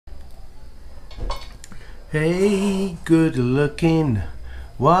Hey, good looking,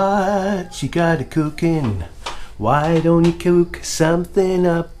 what you got a cooking? Why don't you cook something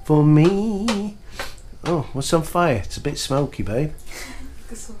up for me? Oh, what's on fire? It's a bit smoky, babe.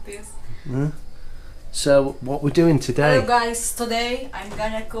 Because of this. So, what we're doing today? Hello guys, today I'm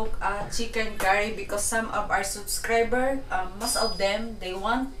gonna cook a chicken curry because some of our subscribers, most of them, they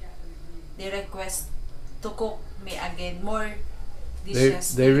request to cook me again more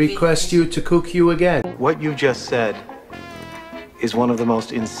dishes. They request you to cook you again. What you just said is one of the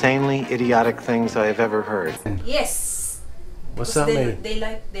most insanely idiotic things I have ever heard. Yes. What's that mean? They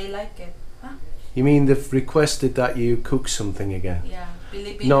like it. Huh? You mean they've requested that you cook something again? Yeah,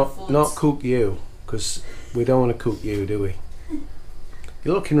 Filipino foods. Not cook you, because we don't want to cook you, do we?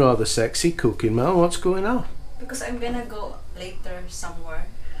 You're looking rather sexy cooking, Mel. What's going on? Because I'm gonna go later somewhere.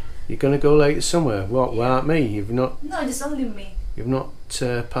 You're gonna go later somewhere? What? Yeah. Without me? You've not. No, just only me. You've not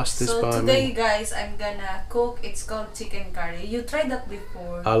passed this So by today, me. guys, I'm gonna cook. It's called chicken curry. You tried that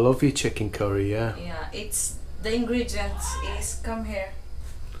before? I love your chicken curry. Yeah. Yeah. It's the ingredients is come here.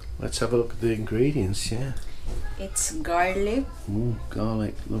 Let's have a look at the ingredients. Yeah. It's garlic,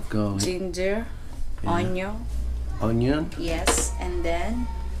 Garlic. Love garlic. ginger, Yeah. onion. Onion. Yes, and then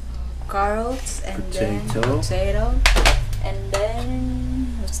carrots, and then Potato. potato, and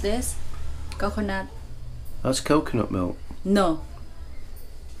then what's this? Coconut. That's coconut milk, No.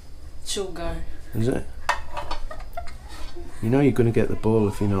 Sugar. is it? You know you're gonna get the ball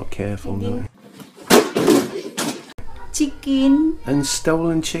if you're not careful, don't you? Chicken. And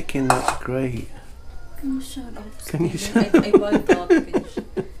stolen chicken. That's great. Can you shut up? Can you Steven? I boiled out fish.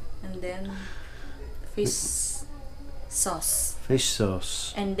 And then fish sauce. Fish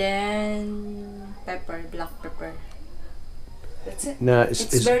sauce. And then pepper, black pepper. That's it. No,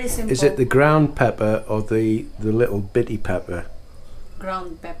 It's very simple. Is it the ground pepper or the little bitty pepper?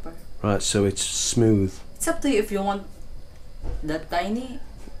 Ground pepper. Right, so it's smooth. It's up to you if you want the tiny.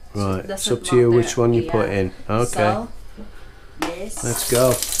 Right, Doesn't it's up to you matter. which one you Yeah. put in. Okay, So, this. let's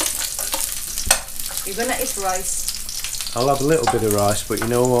go. You're gonna eat rice. I'll have a little bit of rice, but you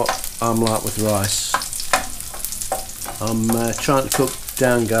know what I'm like with rice. I'm trying to cook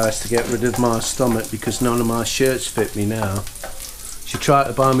down, guys, to get rid of my stomach because none of my shirts fit me now. She tried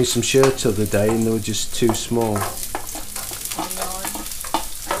to buy me some shirts the other day and they were just too small.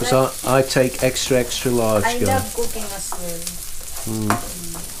 Because I take extra large, I guys. love cooking as well.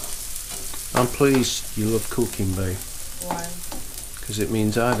 I'm pleased you love cooking, babe, Why? because it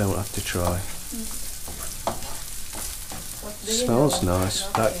means I don't have to try. What do you Smells know? nice.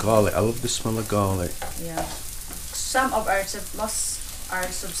 Nothing. That garlic, I love the smell of garlic. Yeah. Some of our subscribers,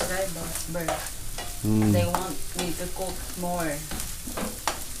 they want me to cook more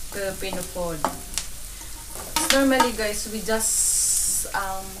Filipino food. Normally, guys, we just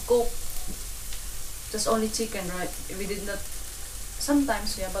cook just only chicken, right? We did not.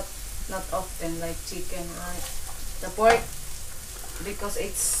 Sometimes, yeah, but not often, like chicken, right? The pork, because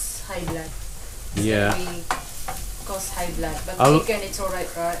it's high blood. Yeah. We cause high blood, but I'll- chicken, it's alright,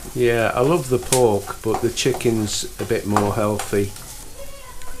 right? Yeah, I love the pork, but the chicken's a bit more healthy.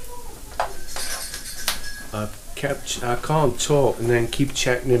 I can't talk and then keep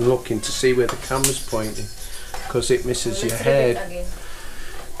checking and looking to see where the camera's pointing because it misses So your let's repeat head. again.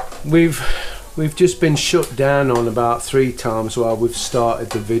 We've just been shut down on about 3 times while we've started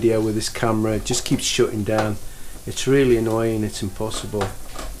the video with this camera. It just keeps shutting down. It's really annoying. It's impossible.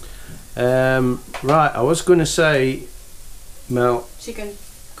 Right, I was going to say, Mel, Chicken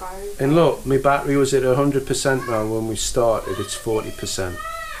curry. and look, my battery was at 100% now when we started. It's 40%.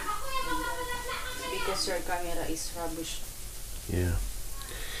 Because your camera is rubbish. Yeah.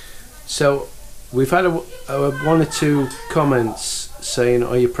 So we've had a 1 or 2 comments saying,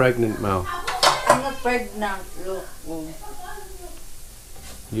 "Are you pregnant, Mel?" I'm not pregnant, look. Oh.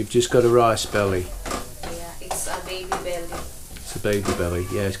 You've just got a rice belly. Yeah, it's a baby belly. It's a baby belly.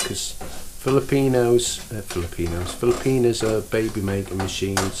 Yeah, because Filipinos are baby making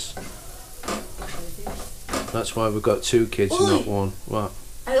machines. That's why we've got 2 kids and not 1. What?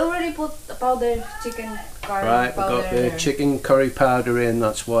 I already put the powder chicken curry Right, we've powder got the there. chicken curry powder in.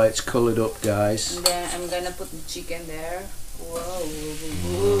 That's why it's coloured up, guys. And then I'm gonna put the chicken there.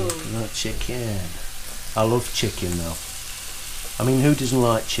 Whoa. Not chicken. I love chicken though. I mean, who doesn't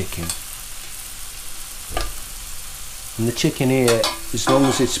like chicken? And the chicken here, as long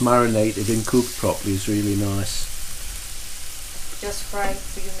as it's marinated and cooked properly, is really nice. Just fry a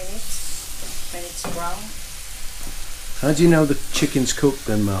few minutes when it's brown. How do you know the chicken's cooked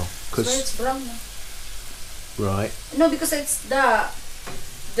then, Mel? So it's brown. Right. No, because it's the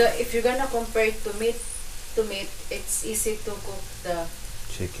if you're gonna compare it to meat, it's easy to cook the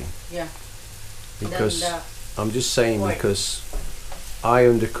Chicken. yeah. Because the I'm just saying pork. because I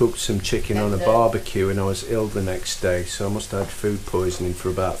undercooked some chicken on a And the- barbecue and I was ill the next day, so I must have had food poisoning for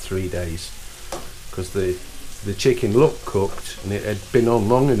about 3 days. Because the chicken looked cooked and it had been on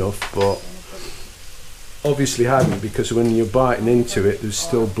long enough, but obviously hadn't, because when you're biting into it, there's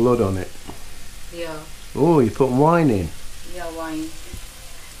still blood on it. Yeah, Oh, you're putting wine in. yeah, wine.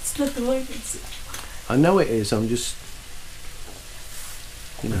 It's not wine. It's I know it is. I'm just,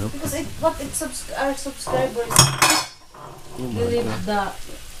 you know. because our subscribers Oh my believe God. that.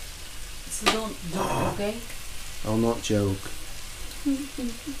 So don't joke, okay? I'll not joke.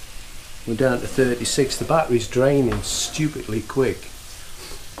 We're down to 36. The battery's draining stupidly quick.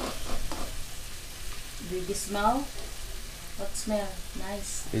 Did you smell? What smell?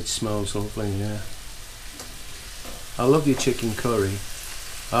 Nice. It smells lovely, yeah. I love your chicken curry.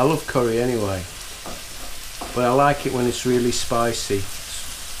 I love curry anyway. But I like it when it's really spicy.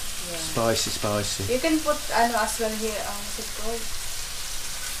 Yeah. Spicy. You can put as well here. What's it called?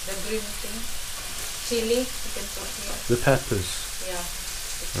 The green thing. Chili. You can put here. The peppers. Yeah.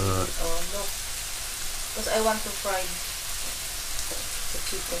 Alright. Oh look. Because I want to fry the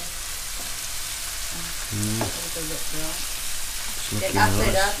chicken. A little bit brown. It's Then looking after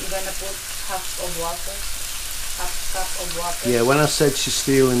nice. that, you're gonna put half of water. Half cup of water. Yeah, when I said she's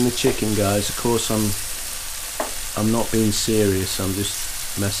stealing the chicken, guys, of course I'm not being serious. I'm just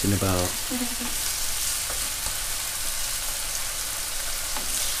messing about.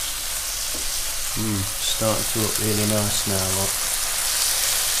 Starting to look really nice now. Look.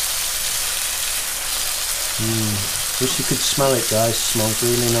 Wish you could smell it, guys. It smells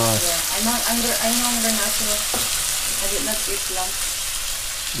really nice. Yeah, I'm hungry now, so I did not eat lunch.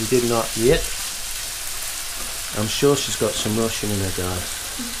 You did not yet. I'm sure she's got some Russian in her, guys.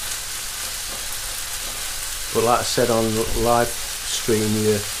 But like I said on live stream,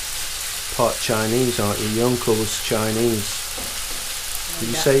 you're part Chinese, aren't you? Your uncle was Chinese. Did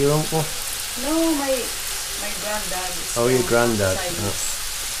you say your uncle? No, my granddad. Is Oh, your from granddad.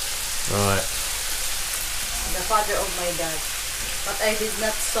 Chinese. Right. The father of my dad. But I did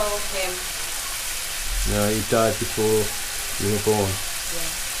not saw him. No, he died before you were born. Yeah.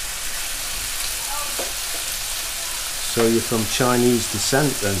 So you're from Chinese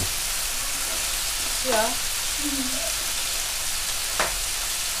descent then? Yeah.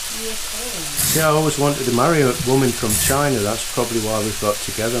 Yes, See, I always wanted to marry a woman from China. That's probably why we've got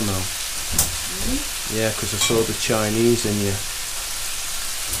together now. Yeah, because I saw the Chinese in you.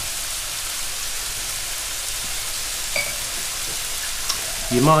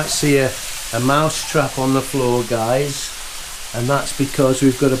 You might see a mouse trap on the floor, guys, and that's because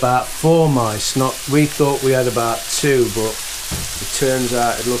we've got about 4 mice. We thought we had about 2, but it turns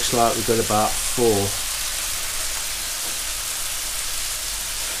out it looks like we've got about 4.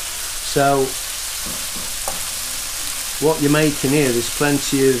 So what you're making here, there's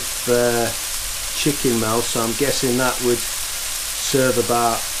plenty of chicken melt, so I'm guessing that would serve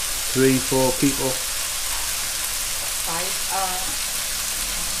about 3-4 people. 5.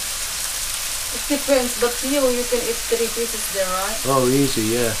 It depends, but you can eat 3 pieces there, right? Oh,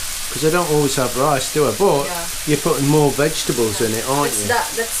 easy, yeah. Because I don't always have rice, do I? But Yeah. you're putting more vegetables in it, aren't you?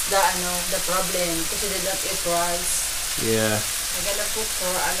 That's the the problem, because you did not eat rice. Yeah, I'm gonna put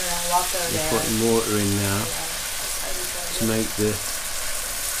water you're there. putting water in now Yeah. to make the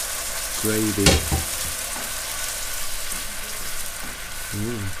gravy.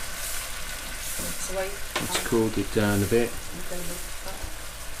 That's why. It's cooled it down a bit. Okay,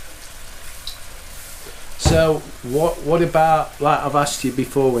 So what about, like I've asked you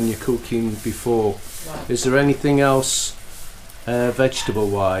before when you're cooking before, is there anything else vegetable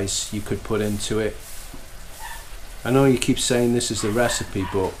wise you could put into it? I know you keep saying this is the recipe,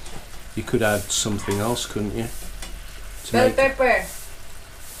 but you could add something else, couldn't you? bell pepper.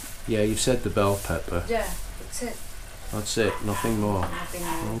 Yeah, you've said the bell pepper. Yeah, that's it. That's it, nothing more. Nothing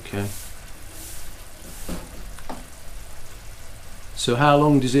more. Okay. So how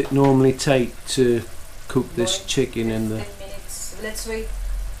long does it normally take to cook this Boil chicken in 10 the... minutes. Let's wait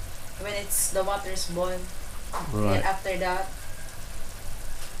when the water is boiled. Then Right. after that,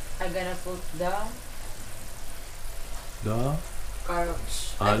 I'm gonna put the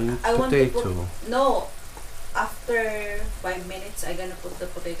carrots. And I want to potato. put, no, after 5 minutes, I'm gonna put the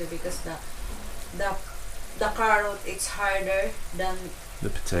potato because the carrot it's harder than The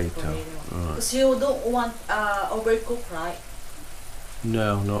potato. Right. because you don't want overcook, right?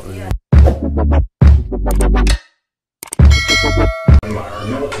 No, not really. Yeah.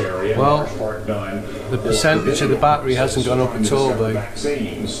 Well, the percentage of the battery hasn't gone up at all, babe.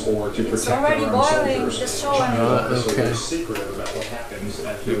 It's already boiling, just showing. Right, okay.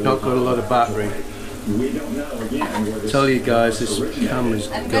 We've not got a lot of battery. Tell you guys, this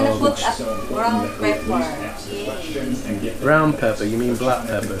camera's I'm gonna put garbage. a ground pepper. Brown pepper, you mean black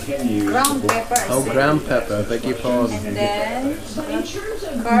pepper? Ground pepper. I Oh, said. ground pepper, I beg your pardon. And then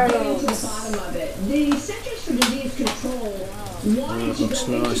carrots. The Centers for Disease Control wanted to Looks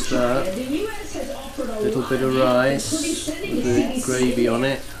go into nice, China. that. The U.S. has offered a Little lot bit of of help, rice, including sending the the CDC gravy on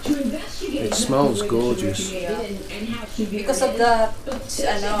it. to investigate It smells gorgeous. Yeah. and how severe Because it of is.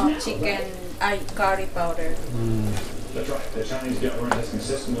 the chicken curry powder. That's right. The Chinese government has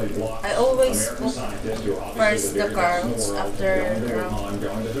consistently blocked I always American put scientists who are first obviously the the very best in carrots, the world, after going to around Wuhan,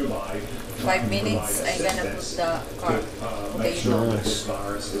 going to Hubei, 5 minutes, I'm gonna put the carrot. make Okay, sure that Nice. this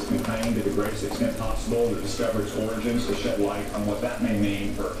virus is contained to the greatest extent possible, to discover its origins, to shed light on what that may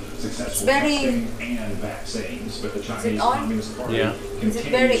mean for successful very- testing and vaccines. But the Chinese on? Communist Party Yeah. continues Is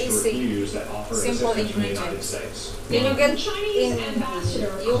it very to easy? refuse that offer of Simple assistance from the United ingredients. States. Can you get Chinese in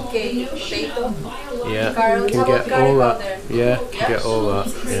ambassador UK potato? Yeah, Carrots, can how get about curry all that. powder? Yeah, can get all that.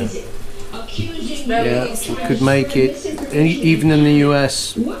 Yeah. accusing Very Yeah, easy. you could make it, even in the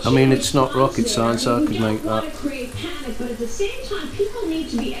US. I mean, it's not rocket science, I could make that. Create panic, but at the same time, people need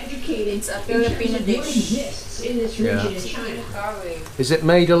to be educated It's a in terms Filipino of what dish. exists in this Yeah. region in China. Curry. Is it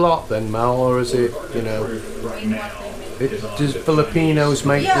made a lot then, Mal, or is it, you know, Right now, does Filipinos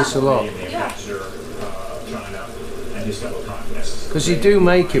make this a lot? Yeah. China and his fellow communists. Because you do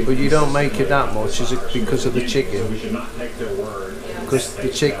make it, but you don't make it that much, is it because of the chicken? We should not take their word. Because the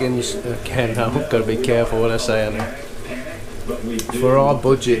chickens, again, I've got to be careful what I say on it. But we do For our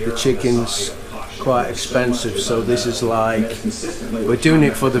budget, the chicken's quite expensive, so this is like, we're doing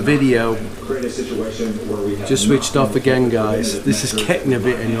it for the video. create a situation where we have Just switched off again, guys. This is getting a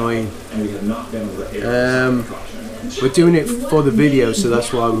bit annoying. and we have not been able to adhere We're doing it for the video, so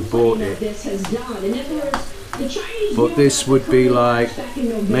that's why we bought it. This has done. In other words, the Chinese But this would be like,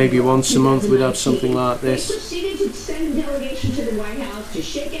 maybe once a month we'd have something like this. proceeded to send a delegation to the White House to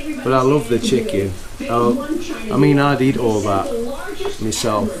shake everybody's But I love the hand chicken. today. Oh, Phase one China I mean, deal. I'd eat all They that sent the largest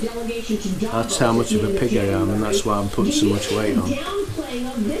myself. ever delegation to That's Davos how much of at a the pig I end of am, and that's why I'm putting so much weight on.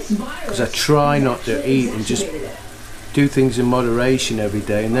 Downplaying of this virus Because I try not to eat and just do things in moderation every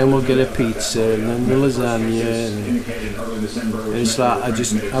day, and then we'll get a pizza, and then the lasagna, and it's like I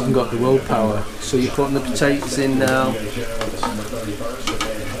just haven't got the willpower. So you're putting the potatoes in now.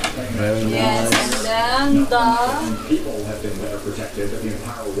 Very Yes, nice. and then the people have been better protected, but the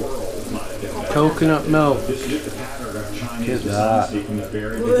entire world might have been better. Coconut milk. This is just a pattern of Chinese Get that. dishonesty from the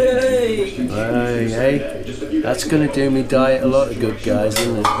very beginning. Hey, that's going to do me diet a lot of good, guys,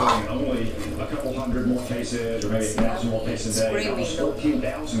 isn't it? Only a couple hundred more cases, or maybe 1,000 more cases a day, Screaming, almost though.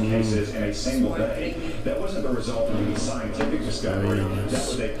 14,000 cases in a single day. That wasn't the result of any scientific discovery. That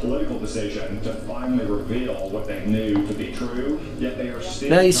was a political decision to finally reveal what they knew to be true, yet they are still...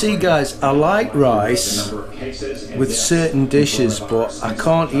 Now you see, guys, I like rice with certain dishes, but I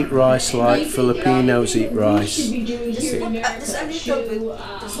can't eat rice like Filipinos eat rice. just a little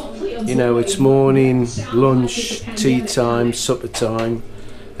bit. You know, it's morning, lunch, tea time, supper time.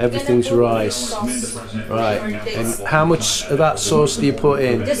 Everything's rice. Right. And how much of that sauce do you put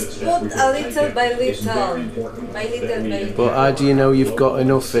in? Just put a little by little. By little by little. But how do you know you've got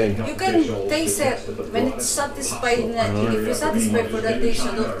enough in? You can taste it when it's satisfied. If you're satisfied for that dish,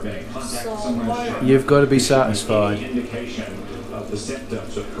 you do so more. You've got to be satisfied. Indication of the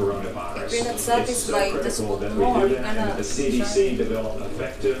symptoms of coronavirus. If you're not satisfied, just put more. You're gonna The CDC developed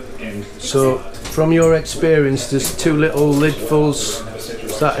effective and So, from your experience, there's 2 little lidfuls.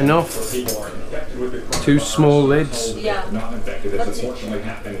 Is that enough? 2 small lids. Yeah. not infected. This unfortunately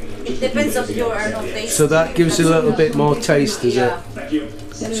happened. It depends if you are not tasty. So that gives a little bit more taste, does it? Yeah. Thank you.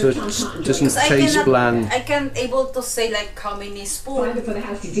 So it doesn't Because taste bland. I can't able to say like how many spoons. For the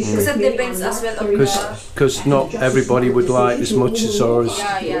House Because Judiciary it Committee depends on as well March on 31st. Because not everybody would like as much as or as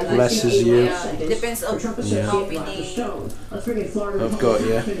Yeah, less as you. Yeah, it depends on Trump how associate Roger many. Stone. Let's bring in Florida I've got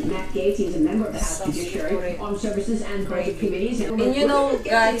you. Republican Matt Gaetz. He's a member of the House Sounds Judiciary, great. Armed Services and Budget Committees. And you know,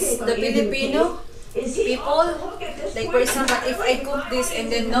 guys, the Filipino people, like for example, if I cook this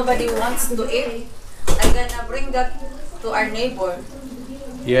and then nobody wants to eat, I'm gonna bring that to our neighbor.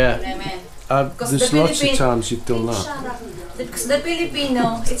 Yeah. Amen. There's lots of times you've done that. Shut up. Because the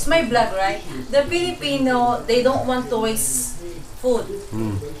Filipino, it's my blood, right? The Filipino, they don't want to waste food.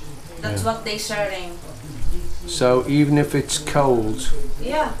 That's what they sharing. So even if it's cold,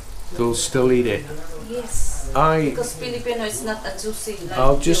 Yeah. they'll still eat it. Yes. I Because Filipino is not a juicy like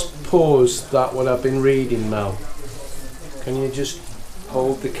I'll you. just pause that what I've been reading, Mel. Can you just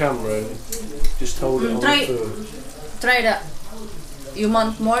hold the camera. Just hold it on try- the food. Try that. You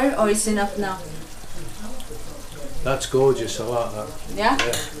want more or is enough now? That's gorgeous. I like that. Yeah?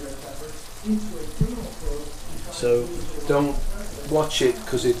 Yeah. So don't watch it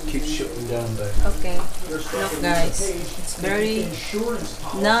because it keeps shutting down there. Okay. Look guys, it's very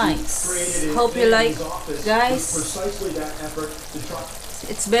nice. Hope you like, guys.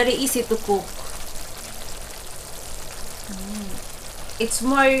 It's very easy to cook. It's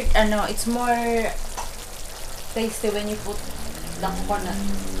more, it's more tasty when you put the coconut.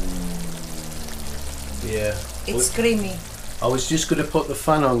 Yeah. It's creamy. I was just going to put the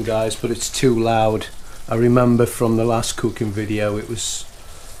fan on, guys, but it's too loud. I remember from the last cooking video it was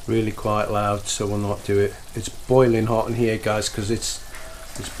really quite loud, so we'll not do it. It's boiling hot in here, guys, because it's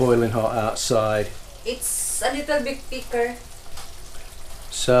boiling hot outside. It's a little bit thicker.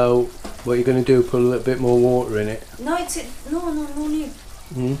 So what you're going to do, put a little bit more water in it. No, no need.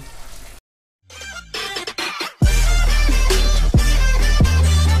 Mm.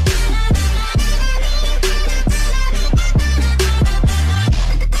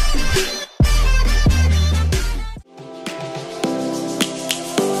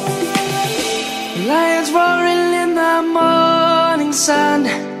 Lions roaring in the morning sun,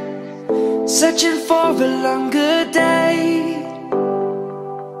 searching for a longer day.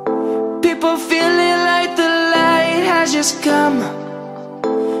 People feeling like the light has just come.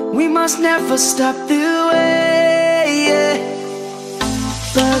 We must never stop the way, yeah.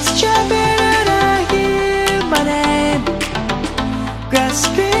 Birds chirping and I hear my name,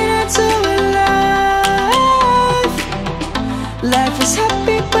 grasping into a life. Life is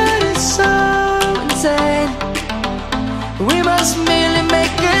happy but it's so insane. We must merely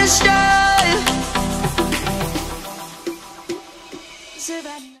make a start.